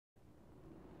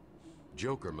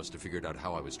Joker must have figured out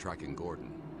how I was tracking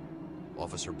Gordon.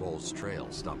 Officer Bowles' trail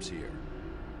stops here.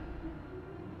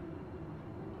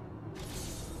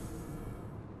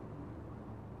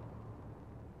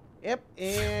 Yep,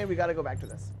 and we gotta go back to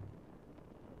this.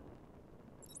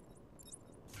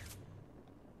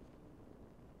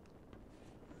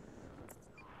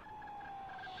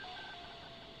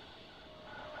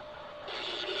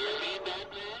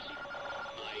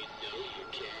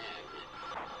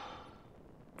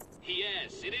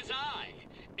 Yes, it is I,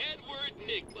 Edward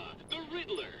Nigma, the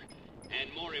Riddler,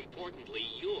 and more importantly,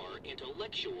 your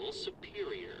intellectual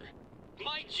superior.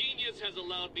 My genius has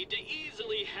allowed me to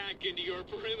easily hack into your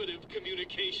primitive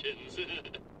communications.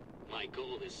 My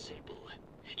goal is simple.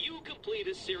 You complete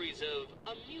a series of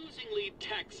amusingly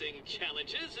taxing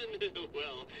challenges and,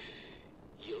 well,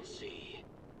 you'll see.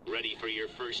 Ready for your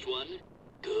first one?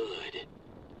 Good.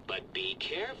 But be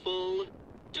careful.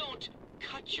 Don't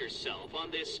cut yourself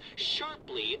on this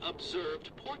sharply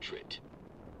observed portrait.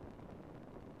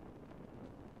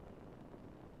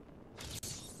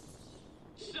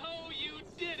 So you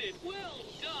did it! Well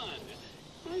done!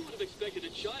 I would have expected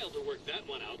a child to work that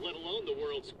one out, let alone the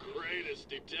world's greatest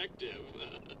detective.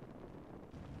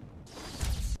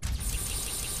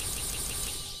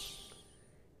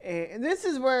 And this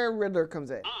is where Riddler comes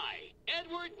in. I,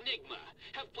 Edward Nigma,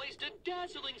 have placed a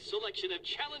dazzling selection of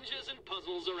challenges and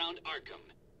puzzles around Arkham.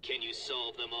 Can you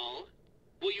solve them all?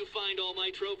 Will you find all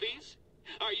my trophies?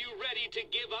 Are you ready to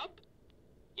give up?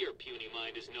 Your puny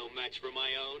mind is no match for my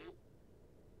own.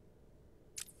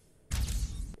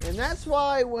 And that's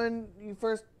why when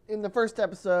in the first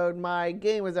episode, my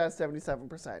game was at 77%.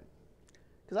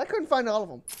 Because I couldn't find all of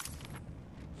them.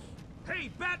 Hey,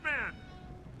 Batman!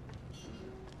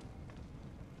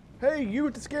 Hey, you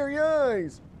with the scary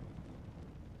eyes!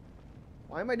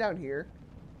 Why am I down here?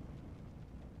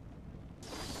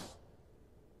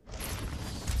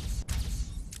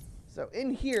 So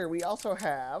in here, we also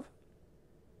have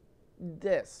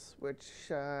this, which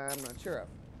I'm not sure of.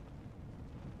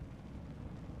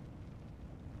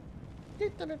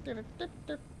 It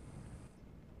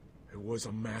was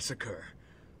a massacre.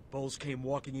 Bowles came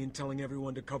walking in telling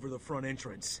everyone to cover the front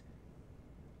entrance.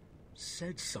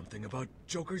 Said something about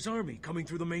Joker's army coming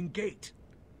through the main gate.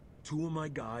 2 of my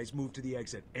guys moved to the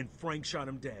exit, and Frank shot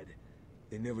him dead.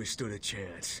 They never stood a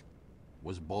chance.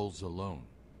 Was Bowles alone?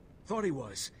 Thought he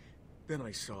was. Then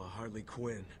I saw Harley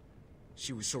Quinn.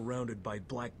 She was surrounded by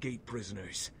Black Gate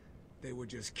prisoners. They were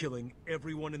just killing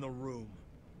everyone in the room.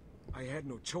 I had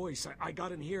no choice. I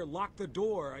got in here, locked the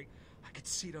door. I could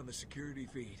see it on the security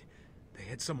feed. They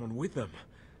had someone with them.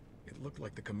 It looked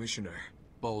like the commissioner.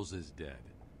 Bowles is dead.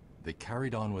 They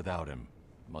carried on without him.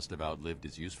 Must have outlived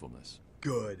his usefulness.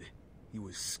 Good. He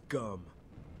was scum.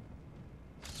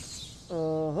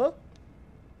 Uh-huh.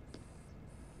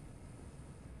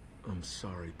 I'm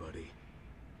sorry, buddy.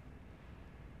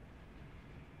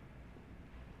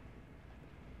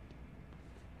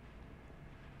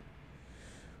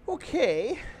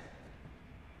 Okay.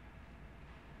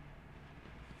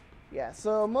 Yeah,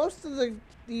 so most of the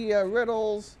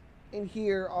riddles in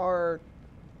here are...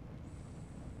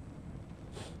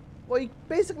 Well,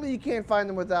 basically you can't find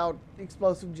them without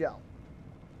explosive gel.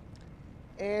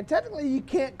 And technically you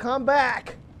can't come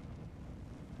back.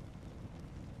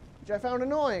 Which I found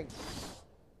annoying.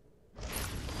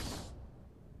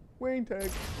 Wayne tag.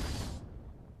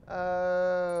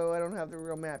 I don't have the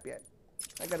real map yet.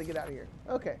 I gotta get out of here.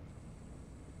 Okay.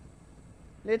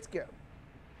 Let's go.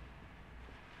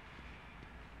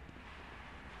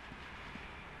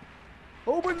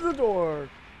 Open the door.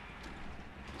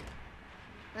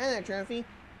 And that trophy.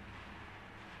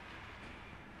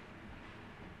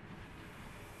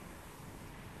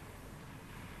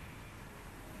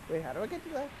 Wait, how do I get to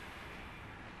that?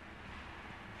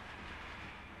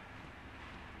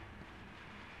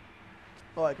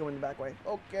 Oh, I come in the back way.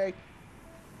 Okay.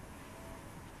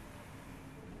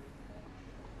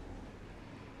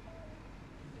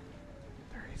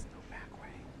 There is no back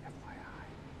way,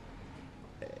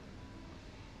 FYI.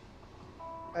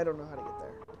 I don't know how to get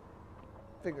there.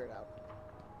 Figure it out.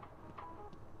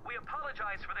 We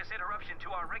apologize for this interruption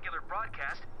to our regular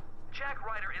broadcast. Jack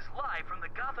Ryder is live from the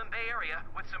Gotham Bay area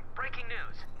with some breaking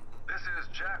news. This is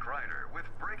Jack Ryder with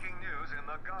breaking news in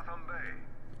the Gotham Bay.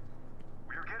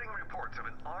 We are getting reports of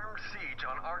an armed siege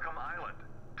on Arkham Island.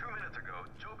 2 minutes ago,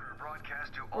 Joker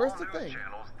broadcast to all news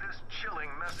channels this chilling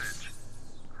message.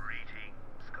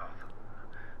 Greetings, Gotham.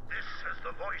 This is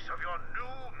the voice of your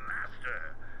new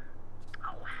master.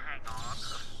 Oh, hang on.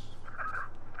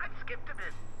 I skipped a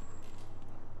bit.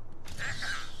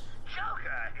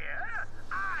 Joker here.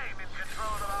 I'm in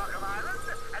control of Arkham Island,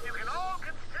 and you can all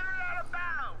consider it out of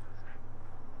bounds.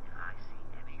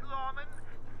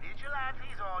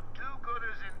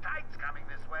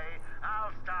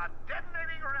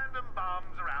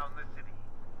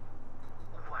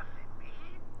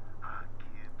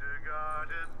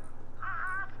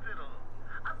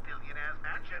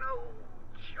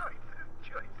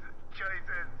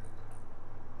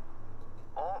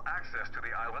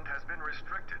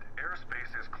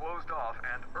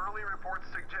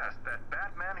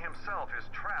 is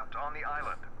trapped on the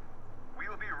island.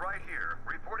 We'll be right here,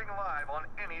 reporting live on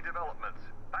any developments.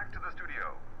 Back to the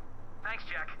studio. Thanks,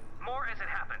 Jack. More as it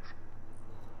happens.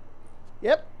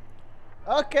 Yep.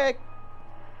 Okay.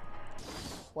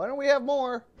 Why don't we have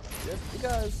more? Just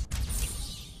because.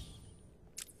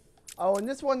 Oh, and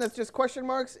this one that's just question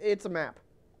marks, it's a map.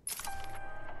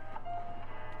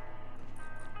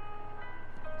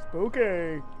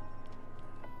 Spooky.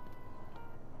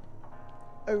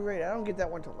 Oh, right, I don't get that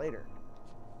one till later.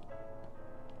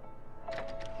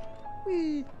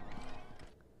 Whee.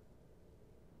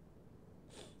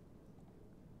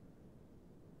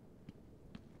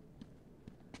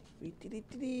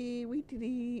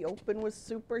 Wee-tee-dee-tee-dee, open with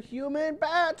superhuman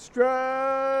bat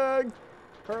strength.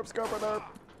 Herp, scoper, derp.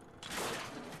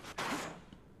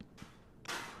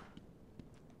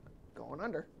 Going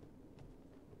under.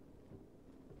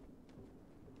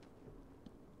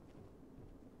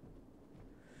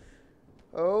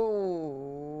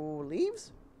 Oh,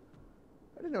 leaves?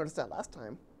 I didn't notice that last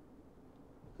time.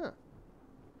 Huh.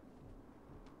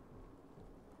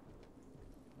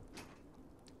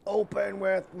 Open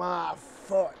with my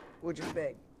foot, which is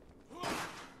big.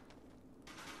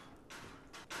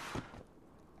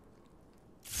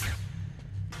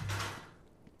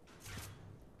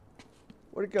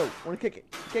 Where'd it go? Want to kick it?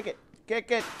 Kick it.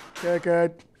 Kick it. Kick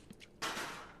it.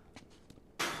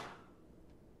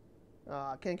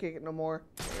 I can't kick it no more.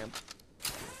 Damn.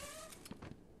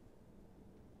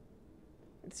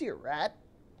 I see a rat.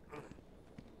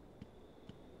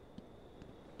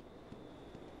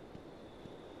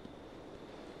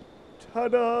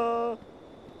 Ta-da!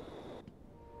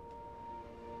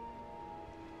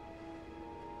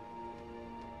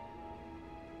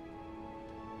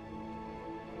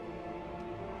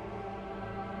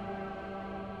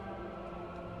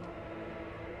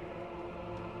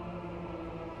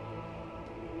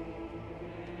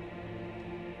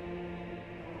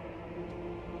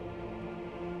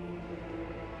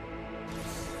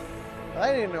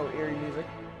 I didn't know eerie music.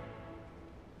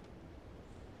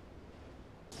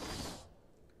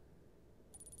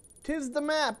 Tis the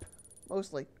map,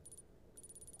 mostly.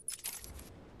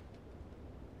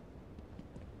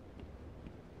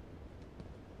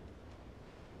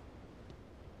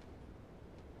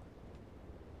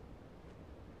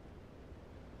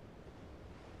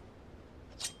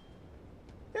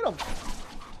 Hit him.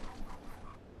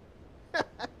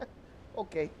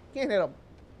 Okay, can't hit him.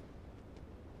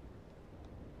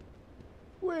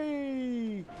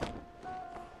 Whee!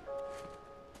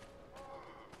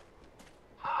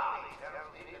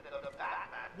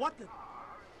 What the?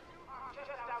 Just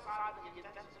outside the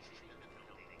defensive treatment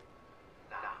building.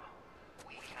 Now,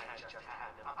 we can't just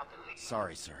have them up the lead.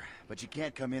 Sorry, sir, but you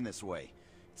can't come in this way.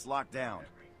 It's locked down.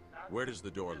 Where does the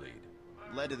door lead?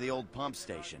 Led to the old pump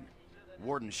station.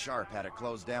 Warden Sharp had it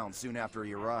closed down soon after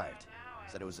he arrived.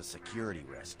 Said it was a security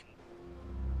risk.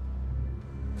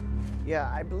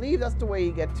 Yeah, I believe that's the way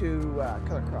you get to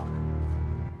Killer Croc.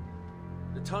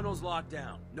 The tunnel's locked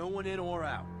down. No one in or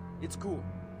out. It's cool.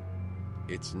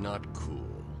 It's not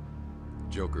cool.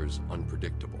 Joker's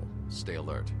unpredictable. Stay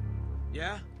alert.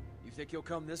 Yeah? You think he'll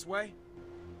come this way?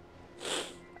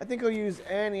 I think he'll use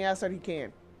any asset he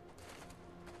can.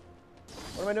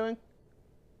 What am I doing?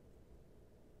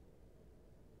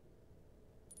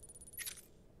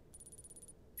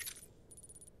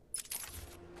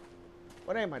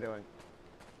 What am I doing?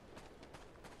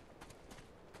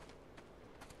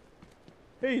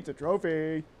 Hey, it's a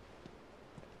trophy.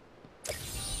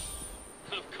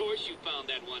 Of course you found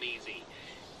that one easy.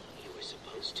 You were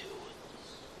supposed to.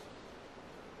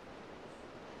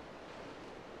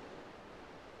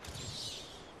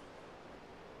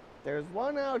 There's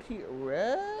one out here.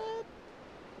 Red?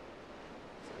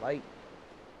 It's a light.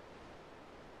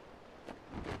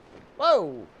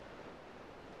 Whoa!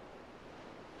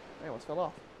 I almost fell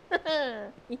off.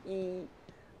 That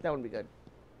wouldn't be good.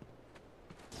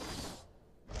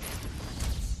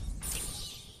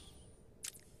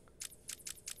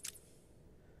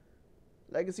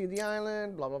 Legacy of the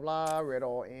island, blah, blah, blah,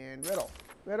 riddle, and riddle.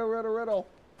 Riddle, riddle, riddle.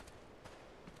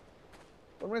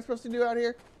 What am I supposed to do out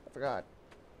here? I forgot.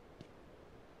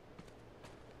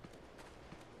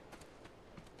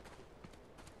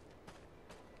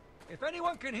 If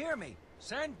anyone can hear me,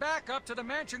 send back up to the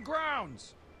mansion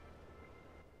grounds.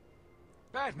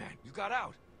 Batman, you got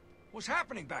out. What's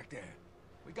happening back there?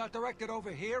 We got directed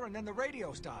over here and then the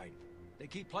radios died. They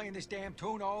keep playing this damn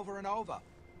tune over and over.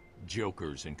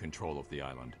 Joker's in control of the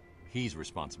island. He's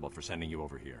responsible for sending you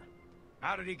over here.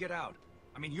 How did he get out?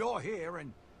 I mean, you're here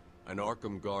and... An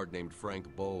Arkham guard named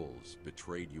Frank Bowles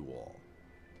betrayed you all.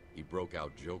 He broke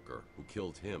out Joker, who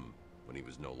killed him when he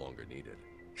was no longer needed.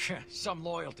 Some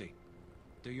loyalty.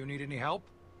 Do you need any help?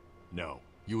 No.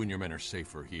 You and your men are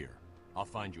safer here. I'll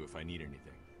find you if I need anything.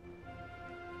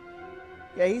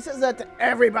 Yeah, he says that to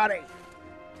everybody.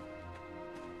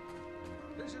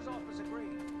 This is Officer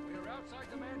Green. We are outside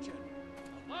the mansion.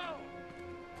 Hello?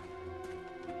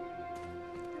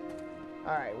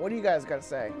 Alright, what do you guys got to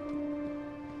say?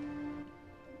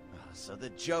 So the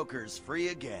Joker's free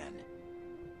again.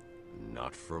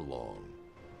 Not for long.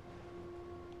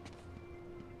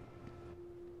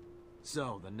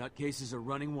 So, the nutcases are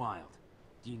running wild.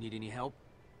 Do you need any help?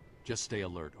 Just stay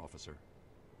alert, officer.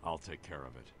 I'll take care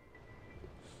of it.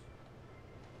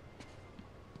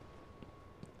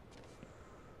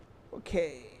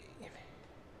 Okay.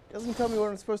 Doesn't tell me what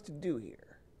I'm supposed to do here.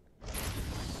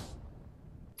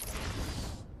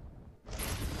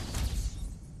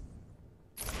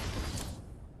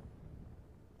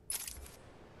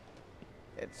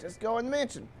 Let's just go in the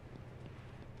mansion.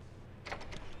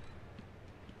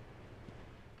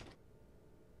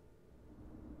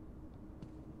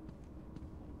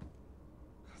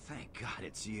 Thank God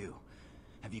it's you.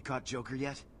 Have you caught Joker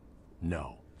yet?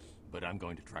 No, but I'm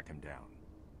going to track him down.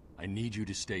 I need you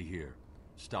to stay here.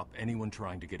 Stop anyone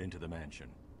trying to get into the mansion.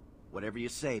 Whatever you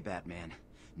say, Batman.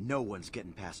 No one's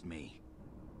getting past me.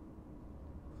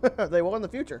 They will in the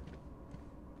future.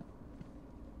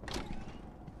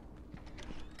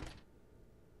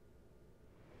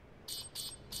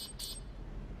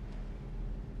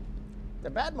 The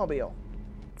Batmobile.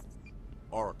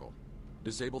 Oracle,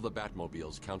 disable the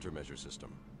Batmobile's countermeasure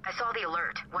system. I saw the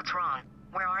alert. What's wrong?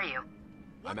 Where are you?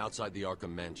 I'm outside the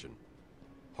Arkham Mansion.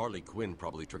 Harley Quinn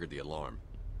probably triggered the alarm.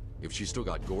 If she's still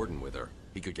got Gordon with her,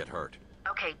 he could get hurt.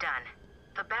 Okay, done.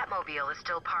 The Batmobile is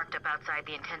still parked up outside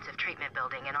the intensive treatment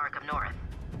building in Arkham North.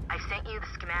 I've sent you the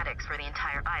schematics for the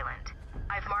entire island.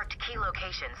 I've marked key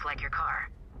locations like your car.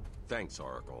 Thanks,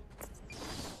 Oracle.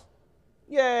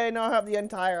 Yay, now I have the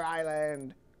entire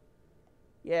island.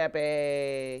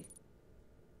 Yippee.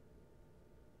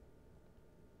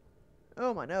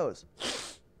 Oh, my nose.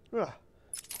 Ugh.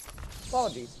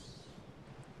 Apologies.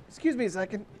 Excuse me a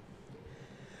second.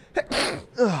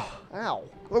 Ugh. Ow.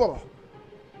 Ugh.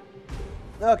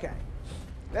 Okay.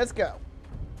 Let's go.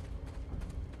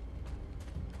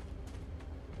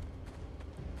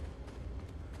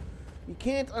 You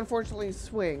can't, unfortunately,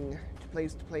 swing to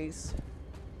place.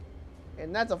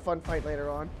 And that's a fun fight later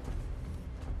on.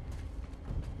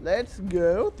 Let's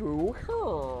go through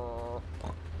her.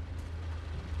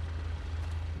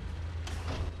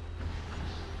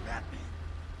 Batman.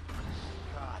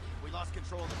 God, we lost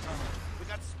control of the tunnel. We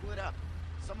got split up.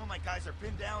 Some of my guys are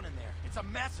pinned down in there. It's a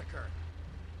massacre.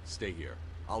 Stay here.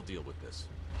 I'll deal with this.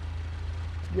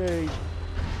 Yay.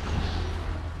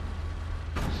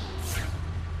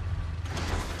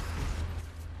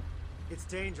 It's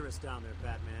dangerous down there,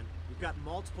 Batman. You've got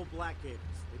multiple Blackgators.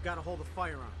 They've got a hold of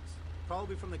firearms.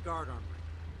 Probably from the guard armory.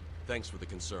 Thanks for the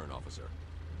concern, officer.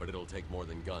 But it'll take more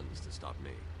than guns to stop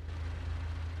me.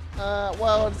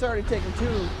 Well, it's already taken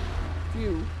too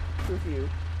few.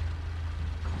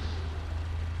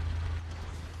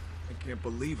 I can't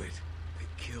believe it. They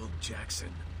killed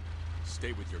Jackson.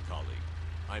 Stay with your colleague.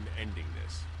 I'm ending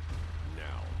this.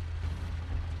 Now.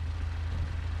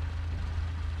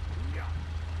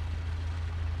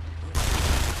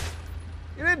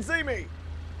 You didn't see me.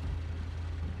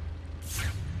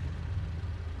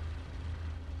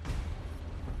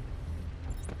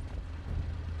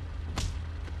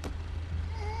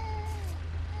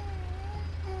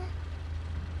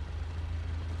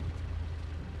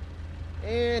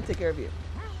 And take care of you.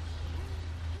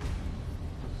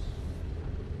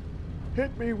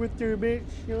 Hit me with your bitch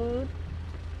shot.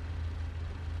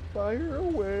 Fire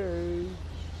away.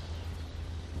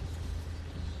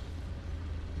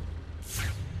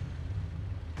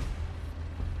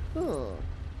 Huh.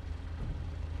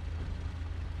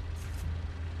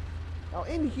 Now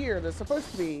in here, there's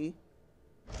supposed to be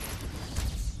a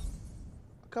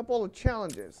couple of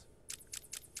challenges.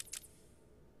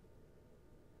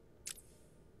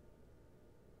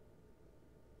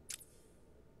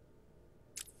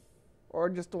 Or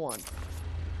just the one.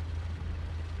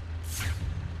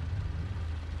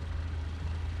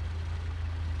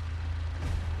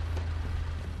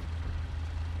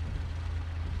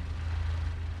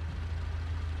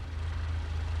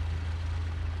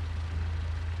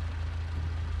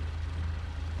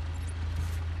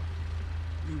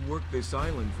 You worked this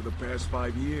island for the past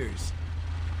 5 years.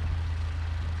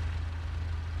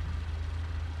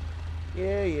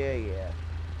 Yeah.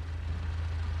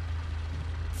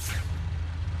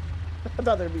 I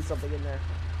thought there'd be something in there.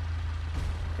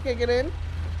 I can't get in?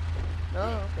 No,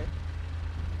 okay.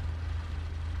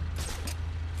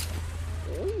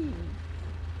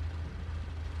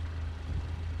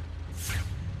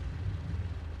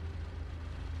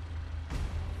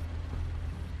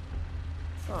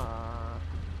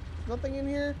 nothing in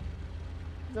here?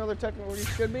 No, they're technically where you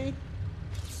should be.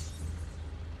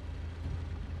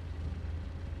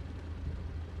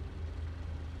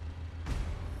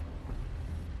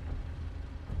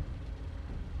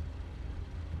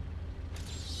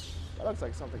 That looks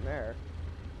like something there.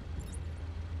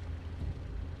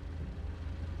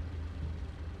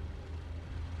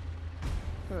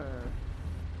 Huh.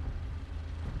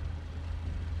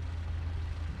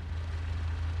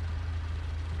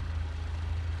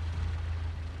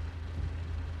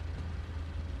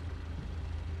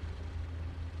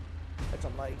 That's a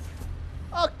light.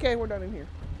 Okay, we're done in here.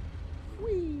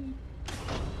 Whee!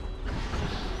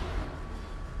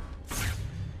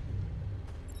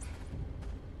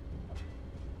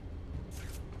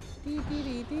 Dee dee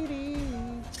dee dee dee.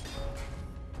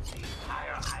 The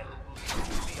entire island will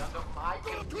be under my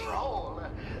control.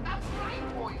 That's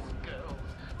right, boys and girls.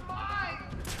 Mine!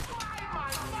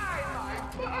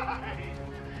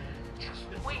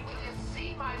 Just wait till you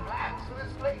see my plans for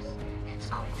this place. It's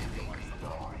going to be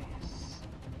glorious.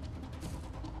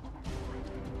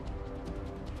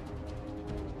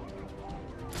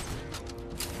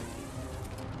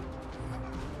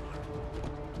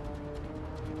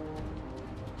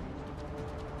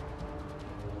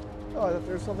 Oh, I thought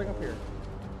there was something up here.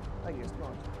 I guess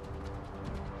not.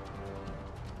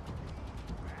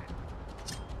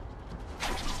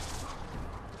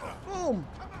 Boom!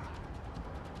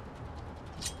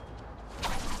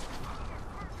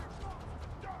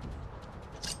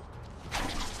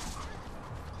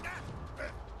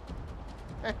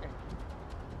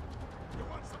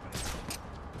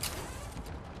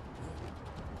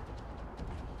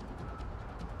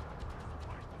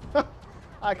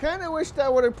 I kind of wish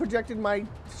that would have projected my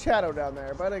shadow down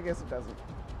there, but I guess it doesn't.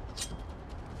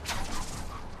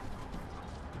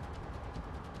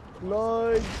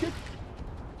 Like it.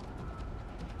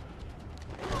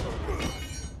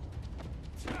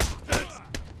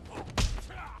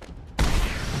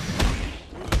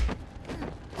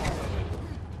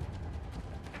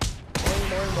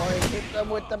 Boing, hit them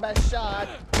with the best shot.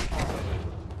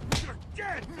 You're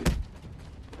dead!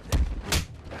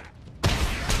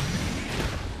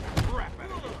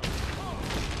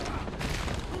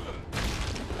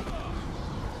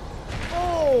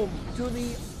 Boom! To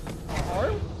the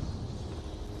arm?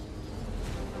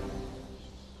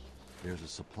 There's a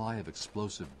supply of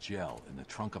explosive gel in the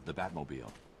trunk of the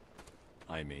Batmobile.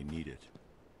 I may need it.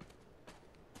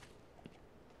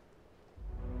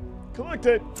 Collect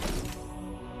it!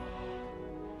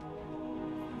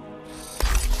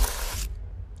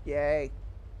 Yay.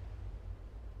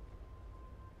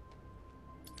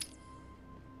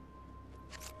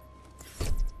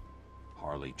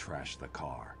 Harley trashed the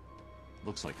car.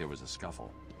 Looks like there was a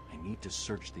scuffle. I need to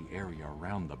search the area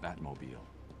around the Batmobile.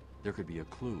 There could be a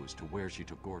clue as to where she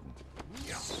took Gordon.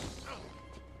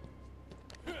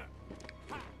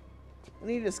 I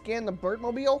need to scan the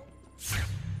Batmobile?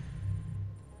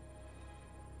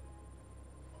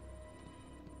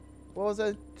 What was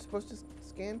I supposed to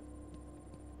scan?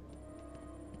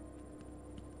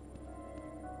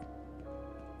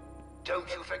 Don't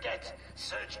you forget,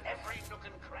 search every nook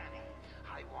and cranny.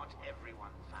 I want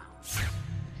everyone found.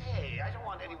 Hey, I don't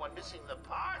want anyone missing the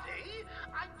party.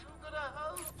 I'm too good a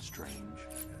host. Strange.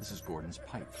 This is Gordon's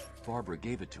pipe. Barbara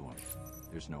gave it to him.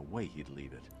 There's no way he'd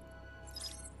leave it.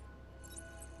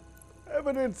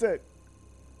 Evidence it.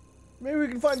 Maybe we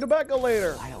can find tobacco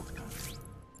later. Wild country.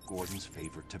 Gordon's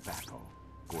favorite tobacco.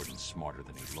 Gordon's smarter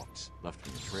than he looks. Left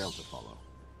me a trail to follow.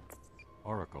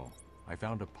 Oracle, I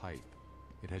found a pipe.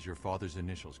 It has your father's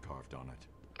initials carved on it.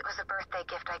 It was a birthday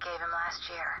gift I gave him last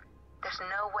year. There's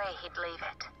no way he'd leave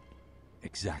it.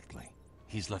 Exactly.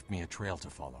 He's left me a trail to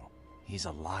follow. He's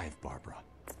alive, Barbara.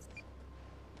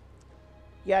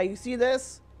 Yeah, you see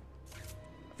this?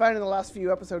 I found it in the last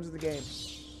few episodes of the game.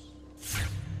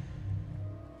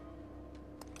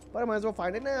 But I might as well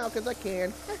find it now, because I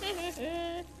can.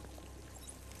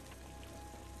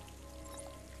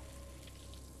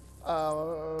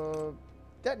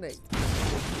 Detonate.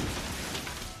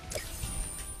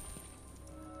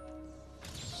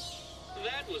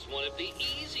 That was one of the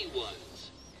easy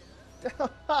ones.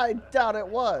 I doubt it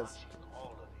was.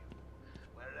 All of you.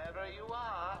 Wherever you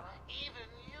are, even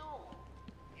you.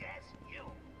 Yes, you.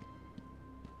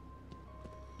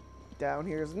 Down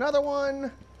here's another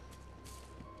one.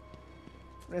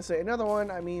 When I say another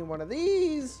one, I mean one of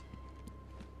these.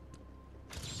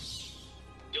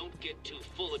 Don't get too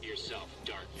full of yourself,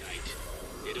 Dark Knight.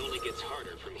 It only gets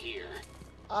harder from here.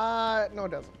 No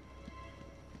it doesn't.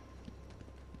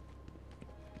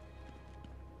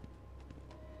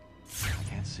 I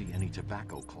can't see any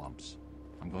tobacco clumps.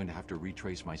 I'm going to have to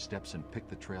retrace my steps and pick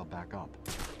the trail back up.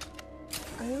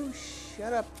 Oh,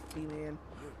 shut up, B-Man.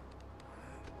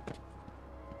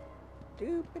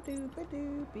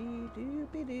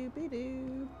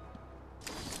 Doop-a-doop-a-doopy-doopy-doopy-doo.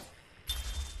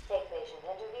 Take patient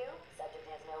interview. Subject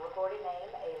has no recorded name.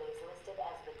 Alias listed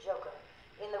as the Joker.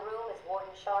 In the room is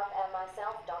Warden Sharp and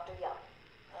myself, Dr. Young.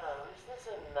 Oh, is this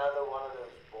another one of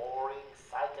those boring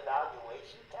psych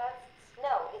evaluation tests?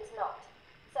 No, it's not.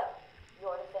 So,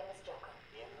 you're the famous Joker.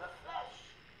 In the flesh.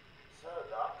 So,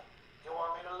 Doc, do you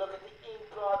want me to look at the ink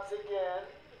blots again?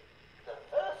 The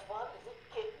first one is a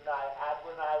kitten I had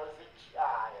when I was a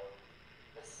child.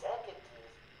 The second is,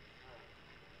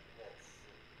 let's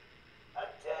see, a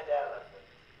dead elephant.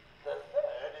 The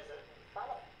third is a...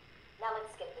 Funny. Now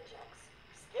let's skip the jokes.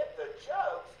 Skip the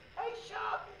jokes? Hey,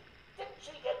 Sharpie, didn't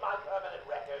she get my permanent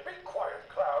record? Be quiet,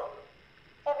 clown.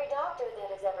 Every doctor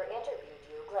that has ever interviewed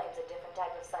you claims a different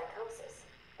type of psychosis.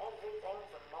 Everything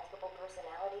from multiple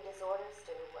personality disorders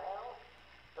to, well,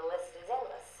 the list is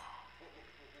endless.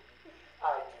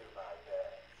 I do my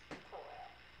best. Well,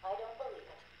 I don't believe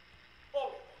it.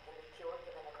 Anything can be cured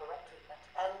given the correct treatment.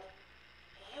 And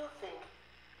you think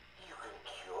you can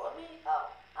cure me? Oh,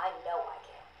 I know I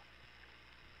can.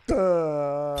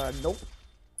 Nope.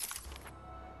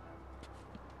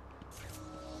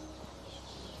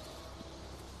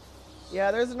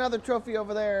 Yeah, there's another trophy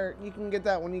over there. You can get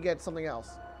that when you get something else.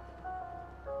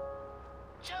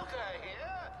 Joker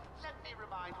here. Let me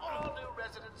remind all new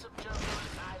residents of Joker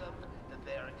Asylum that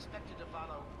they are expected to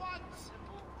follow one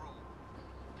simple rule.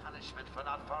 Punishment for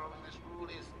not following this rule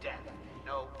is death.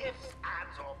 No ifs,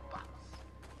 ands, or buts.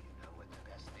 You know what the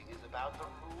best thing is about the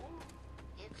rule?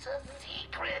 It's a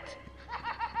secret.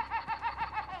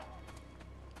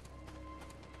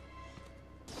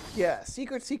 Yeah,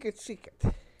 secret, secret, secret.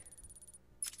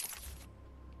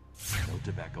 No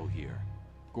tobacco here.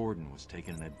 Gordon was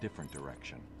taken in a different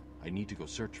direction. I need to go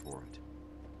search for it.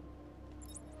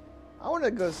 I want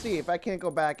to go see if I can't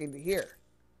go back into here.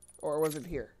 Or was it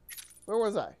here? Where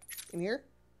was I? In here?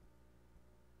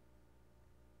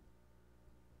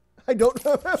 I don't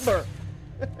remember.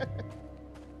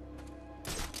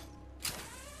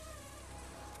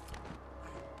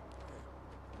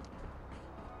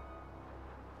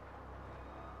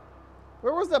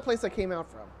 Where was that place I came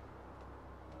out from?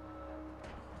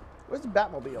 Where's the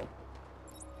Batmobile?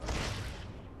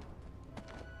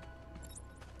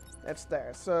 That's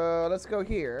there. So let's go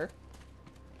here.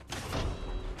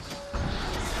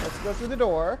 Let's go through the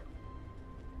door.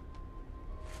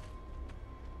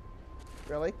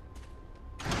 Really?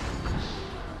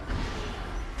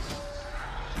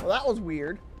 Well, that was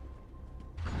weird.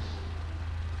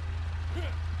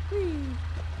 Whee.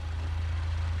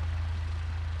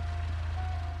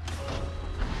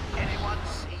 Anyone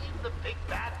seen the big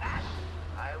bad man?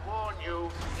 I warn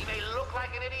you, he may look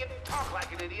like an idiot and talk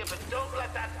like an idiot, but don't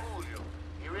let that fool you.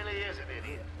 He really is an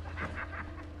idiot.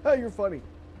 Oh, you're funny.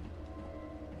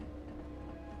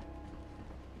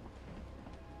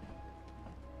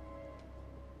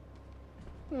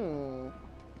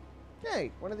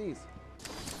 Hey, one of these.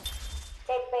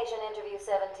 Take patient interview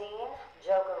 17.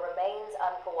 Joker remains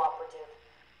uncooperative.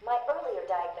 My earlier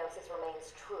diagnosis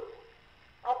remains true.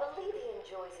 I believe he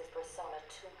enjoys his persona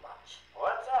too much.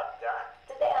 What's up, Doc?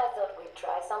 Today I thought we'd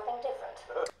try something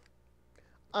different.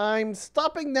 I'm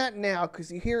stopping that now because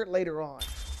you hear it later on.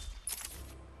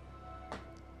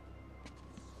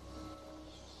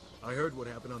 I heard what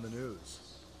happened on the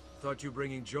news. Thought you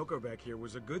bringing Joker back here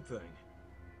was a good thing.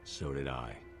 So did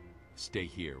I. Stay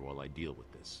here while I deal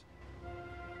with this.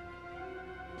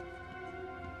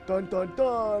 Dun dun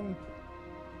dun!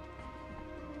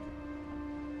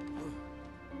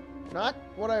 Not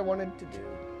what I wanted to do.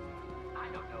 I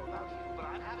don't know about you, but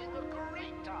I'm having a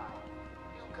great time.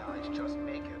 You guys just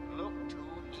make it look too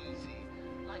easy,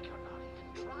 like you're not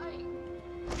even trying.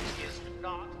 It is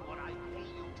not what I pay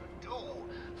you to do.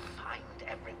 Find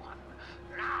everyone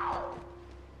now.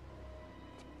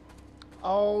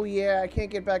 Oh yeah, I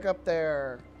can't get back up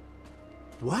there.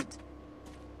 What?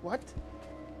 What?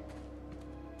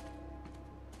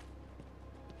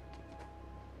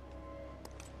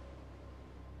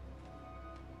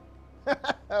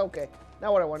 Okay,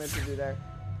 not what I wanted to do there.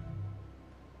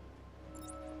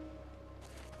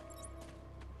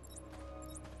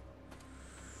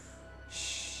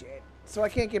 Shit. So I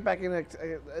can't get back in.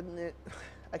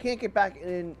 I can't get back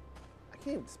in. I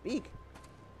can't even speak.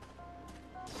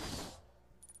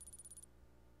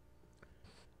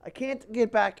 I can't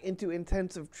get back into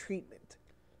intensive treatment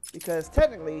because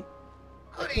technically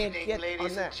I can't get on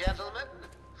ladies that. and gentlemen.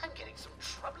 I'm getting some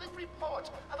troubling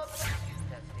reports of a black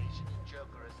infestation in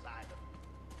Joker Asylum.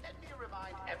 Let me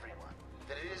remind everyone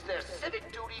that it is their civic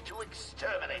duty to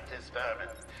exterminate this vermin.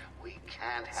 We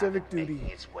can't have Civic it making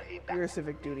duty. its way back. Your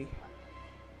civic duty.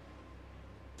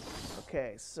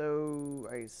 Okay, so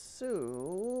I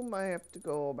assume I have to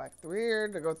go back through here,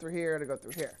 to go through here, to go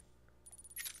through here.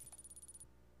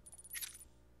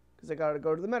 Because I gotta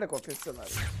go to the medical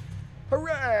facility.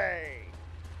 Hooray!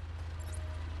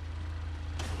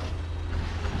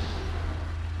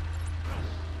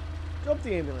 Jump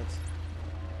the ambulance.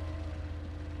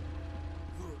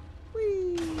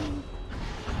 Whee!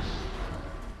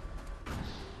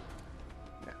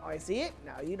 Now I see it,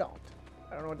 now you don't.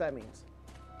 I don't know what that means.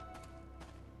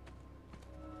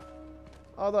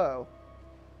 Although,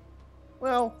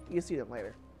 well, you see them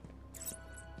later.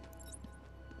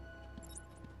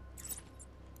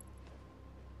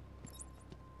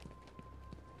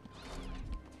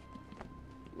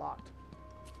 Locked.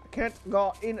 I can't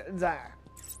go in there.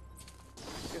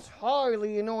 It's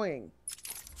highly annoying.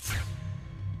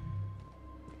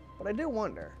 But I do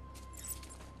wonder.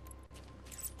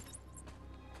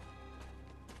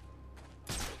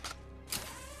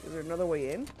 Is there another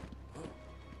way in?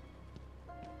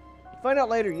 Find out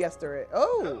later. Yes, there is.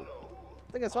 Oh!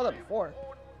 I think I saw that before.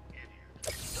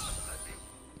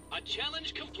 A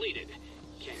challenge completed.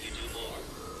 Can you do more?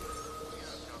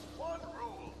 Just one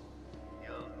rule.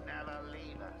 You'll never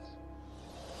leave us.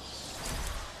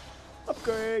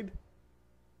 Upgrade.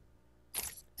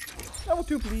 Level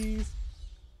 2, please.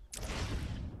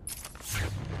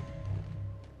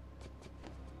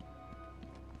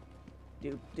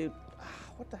 Dude.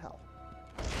 What the hell?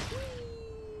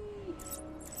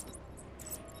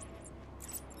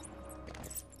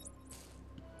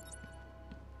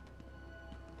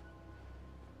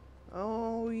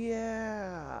 Oh,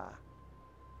 yeah.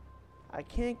 I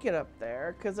can't get up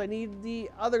there because I need the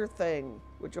other thing,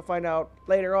 which you'll find out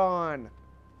later on.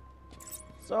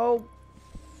 So,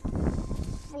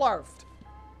 flarfed.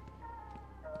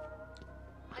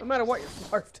 No matter what, you're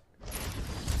flarfed.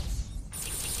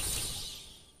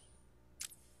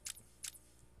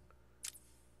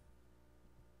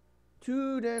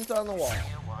 Two dents on the wall.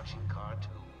 Here watching cartoons.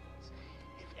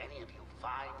 If any of you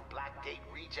find Blackgate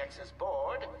Rejects'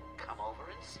 board, come over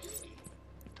and see me.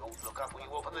 Don't look up when you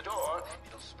open the door.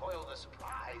 It'll spoil the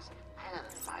surprise and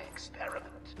my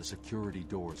experiment. The security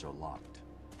doors are locked.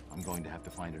 I'm going to have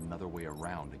to find another way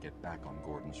around to get back on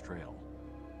Gordon's trail.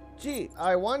 Gee,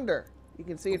 I wonder. You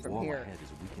can see it from The wall here. ahead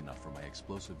is weak enough for my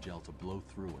explosive gel to blow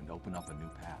through and open up a new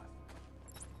path.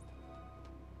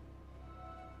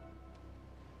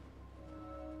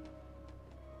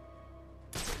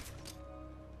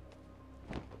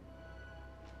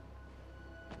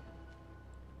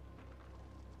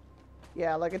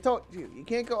 Yeah, like I told you, you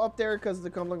can't go up there because of the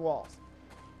crumbling walls.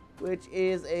 Which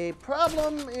is a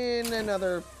problem in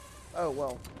another... Oh,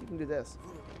 well, you can do this.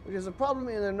 Which is a problem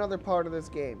in another part of this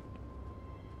game.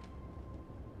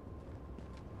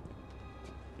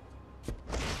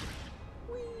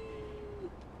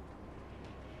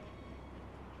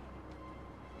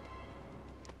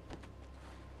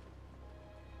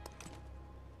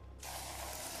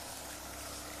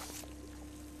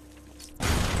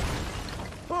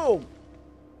 Boom!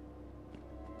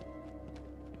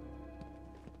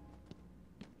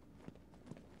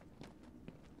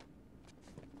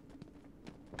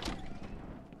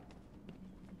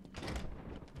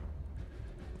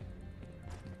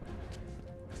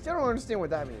 Still don't understand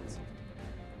what that means.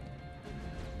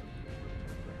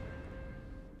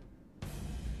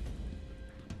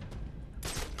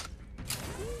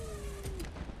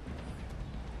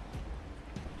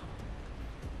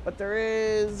 But there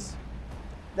is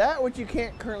that which you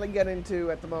can't currently get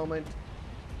into at the moment.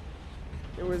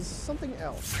 There was something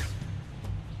else.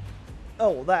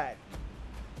 Oh, that.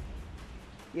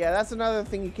 Yeah, that's another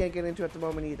thing you can't get into at the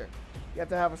moment either. You have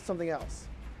to have something else.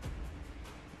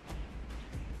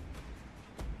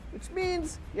 Which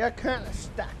means you're kind of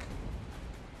stuck.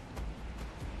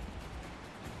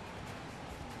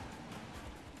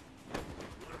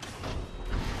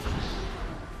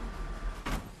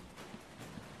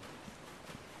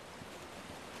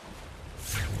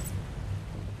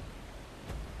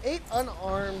 Eight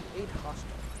unarmed, 8 hostile.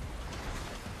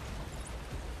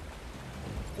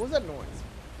 What was that noise?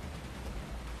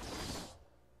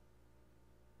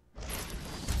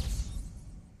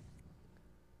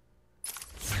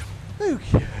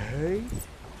 Okay.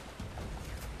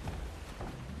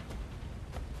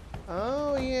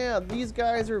 Oh yeah, these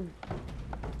guys are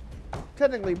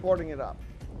technically boarding it up.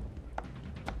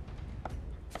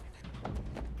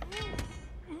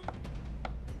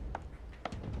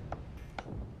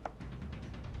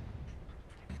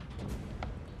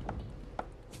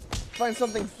 find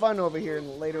something fun over here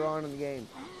later on in the game.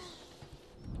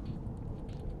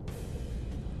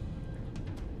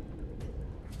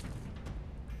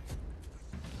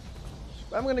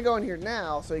 But I'm going to go in here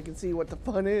now so you can see what the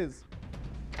fun is.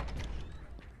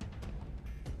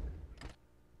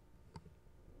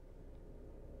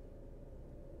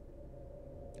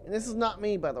 And this is not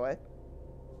me, by the way.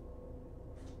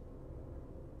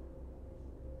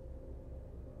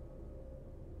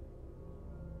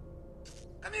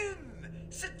 Come in!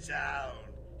 Sit down!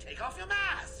 Take off your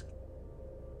mask!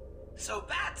 So,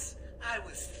 Bats, I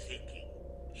was thinking,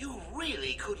 you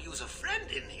really could use a friend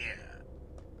in here.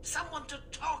 Someone to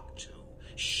talk to,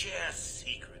 share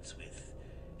secrets with.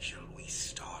 Shall we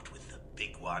start with the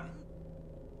big one?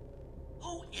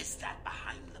 Who is that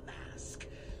behind the mask?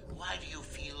 Why do you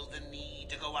feel the need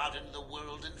to go out into the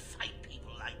world and fight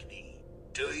people like me?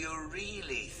 Do you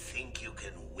really think you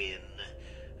can win?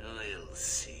 We'll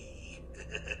see.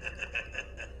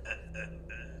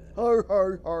 Har,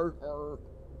 har, har, har.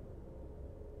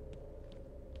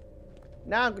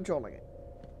 Now I'm controlling it.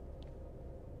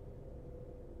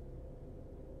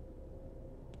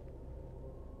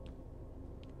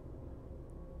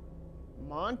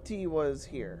 Monty was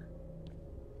here.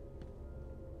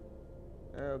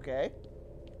 Okay.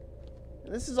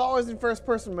 And this is always in first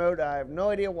person mode. I have no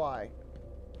idea why.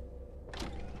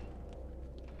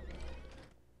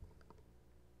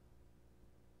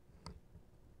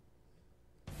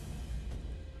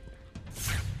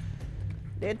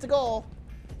 It's a goal.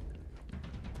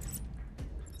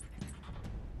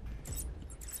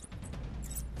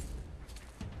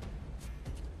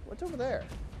 What's over there?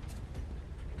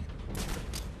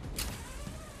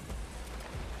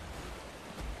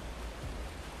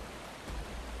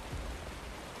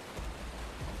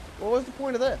 What was the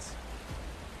point of this?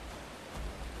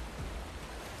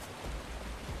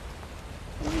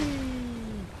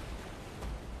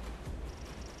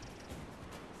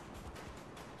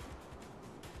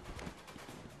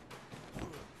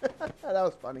 That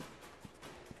was funny.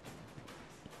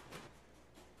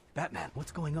 Batman,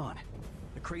 what's going on?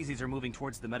 The crazies are moving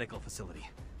towards the medical facility.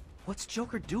 What's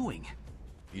Joker doing?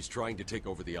 He's trying to take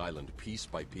over the island piece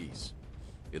by piece.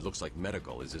 It looks like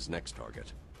medical is his next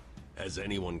target. Has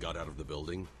anyone got out of the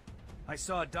building? I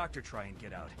saw a doctor try and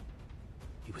get out.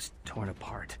 He was torn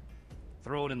apart.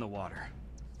 Throw it in the water.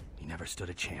 He never stood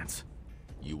a chance.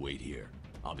 You wait here.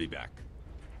 I'll be back.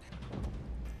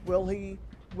 Will he?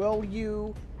 Will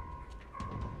you?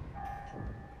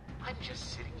 I'm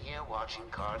just sitting here watching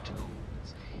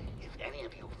cartoons. If any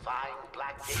of you fine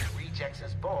Blackgate rejects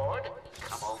is bored,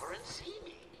 come over and see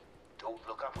me. Don't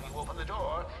look up when you open the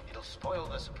door. It'll spoil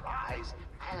the surprise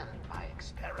and my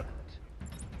experiment.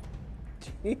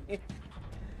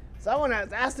 Someone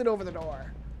has acid over the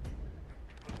door.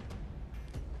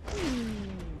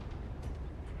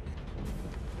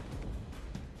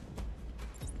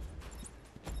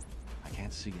 I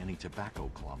can't see any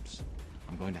tobacco clumps.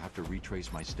 I'm going to have to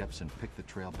retrace my steps and pick the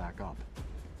trail back up.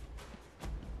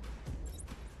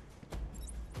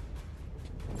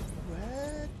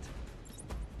 What?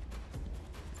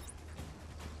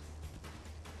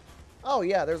 Oh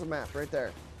yeah, there's a map right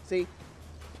there. See?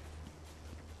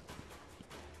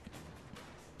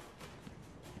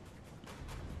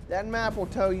 That map will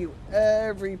tell you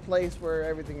every place where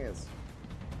everything is.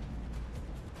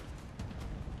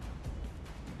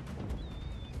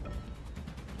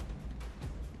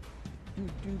 Good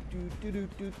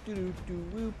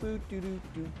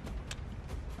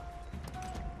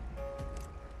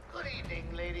evening,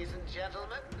 ladies and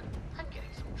gentlemen. I'm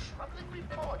getting some troubling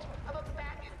reports of a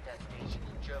bat infestation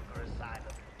in Joker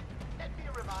Asylum. Let me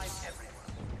remind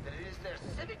everyone that it is their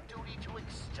civic duty to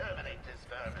exterminate this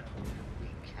vermin. We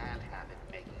can't have it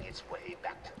making its way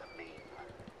back to the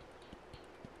mainland.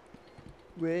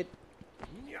 Red.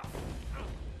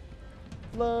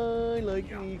 Fly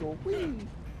like an eagle. Whee!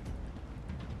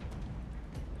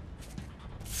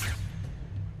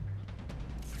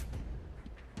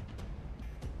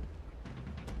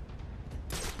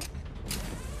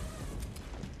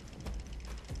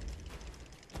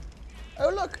 Oh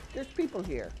look, there's people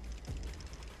here.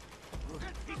 What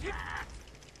do you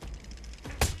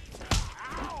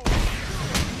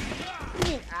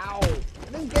mean, ow? I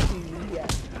didn't get to you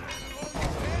yet.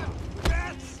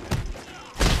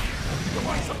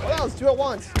 Oh, that was two at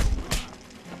once.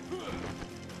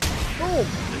 Boom.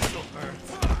 This still hurts.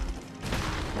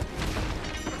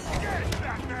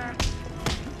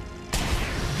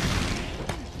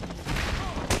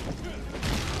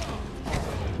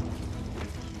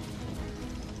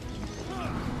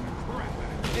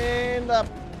 And up.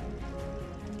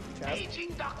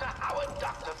 Paging Dr. Howard,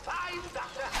 Dr. 5,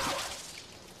 Dr. Howard.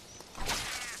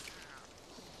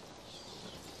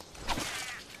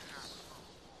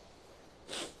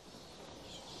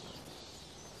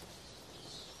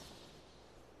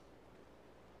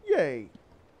 way.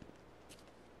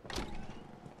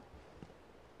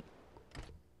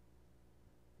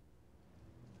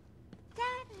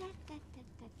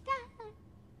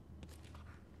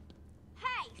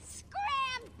 Hey,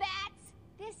 scram bats!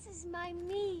 This is my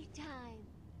me time.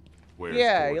 Where's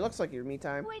Yeah, Gordon? it looks like your me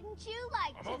time. Wouldn't you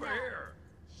like I'm to over know? here.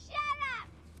 Shut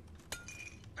up!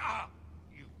 Ah,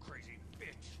 you crazy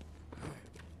bitch.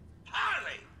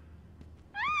 Harley!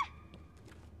 Ah!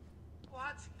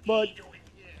 What's But- he doing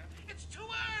here? It's too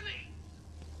early!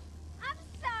 I'm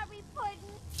sorry,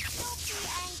 Puddin'. Don't be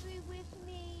angry with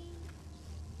me.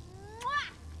 Mwah!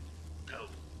 Oh,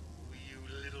 you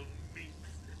little minx.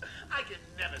 I can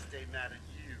never stay mad at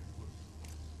you.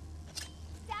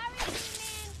 Sorry,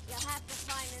 man. You'll have to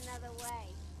find another way.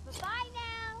 Bye-bye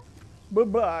now.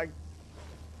 Bye-bye.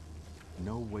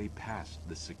 No way past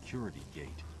the security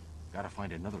gate. Gotta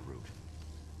find another route.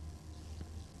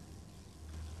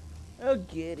 Oh,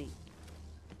 giddy.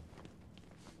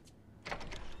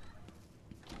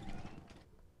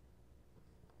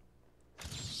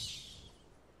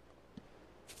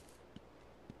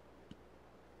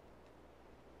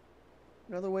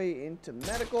 Another way into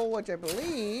medical, which I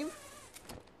believe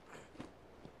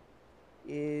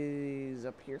is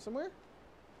up here somewhere.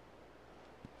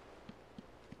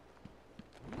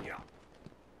 Yeah.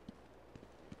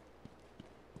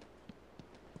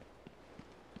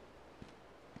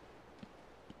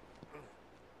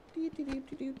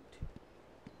 Doot-doot-doot-doot-doot.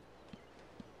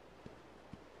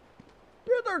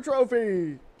 Riddler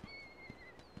trophy!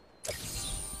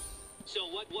 So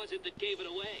what was it that gave it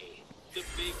away? The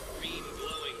big green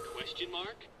glowing question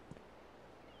mark?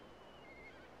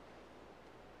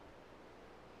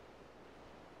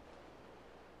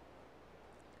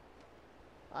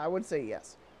 I would say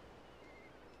yes.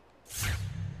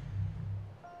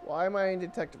 Why am I in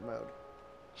detective mode?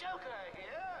 Joker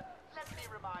here. Let me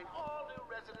remind all new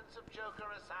residents of Joker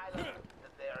Asylum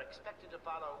that they are expected to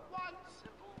follow one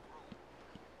simple rule.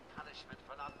 Punishment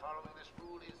for not following this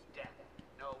rule is death.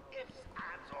 No ifs,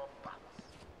 ands, or buts.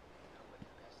 Know what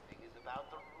the best thing is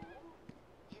about the rule?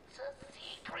 It's a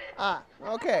secret. Ah,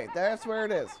 okay, that's where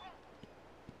it is.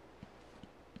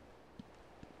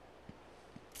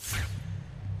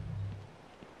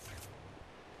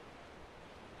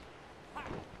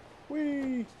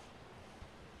 Whee!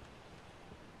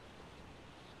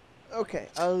 Okay,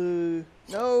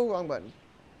 no, wrong button.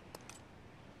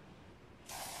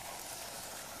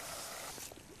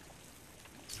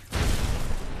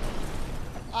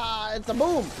 Ah, it's a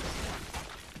boom!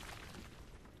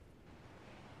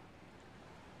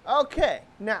 Okay,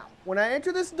 now, when I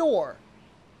enter this door,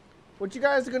 what you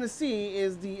guys are going to see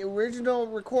is the original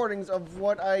recordings of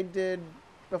what I did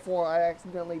before I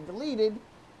accidentally deleted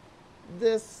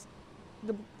this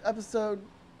episode,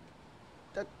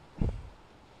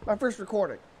 my first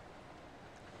recording.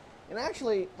 And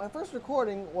actually, my first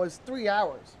recording was 3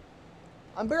 hours.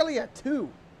 I'm barely at 2.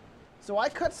 So I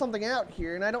cut something out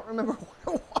here, and I don't remember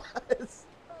what it was.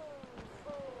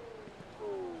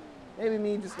 Maybe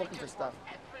me just looking for stuff.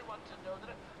 Everyone to know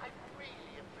that I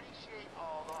really appreciate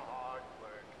all the hard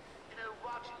work. You know,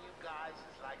 watching you guys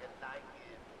is like a night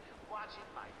in. Watching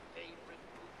my favorite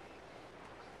movie.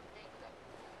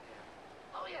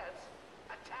 Oh yes,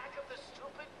 Attack of the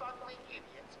Stupid Bungling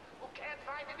Idiots who can't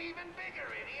find an even bigger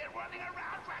idiot running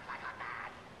around track like a man.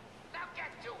 Now get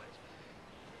to it.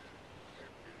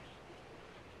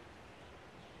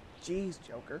 Jeez,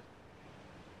 Joker.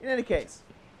 In any case,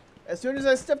 as soon as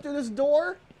I step through this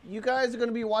door, you guys are going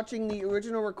to be watching the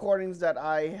original recordings that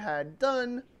I had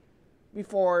done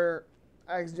before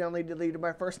I accidentally deleted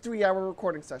my first 3-hour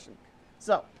recording session.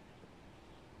 So,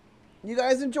 you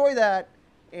guys enjoy that,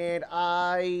 and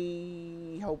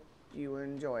I hope you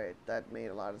enjoy it. That made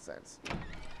a lot of sense.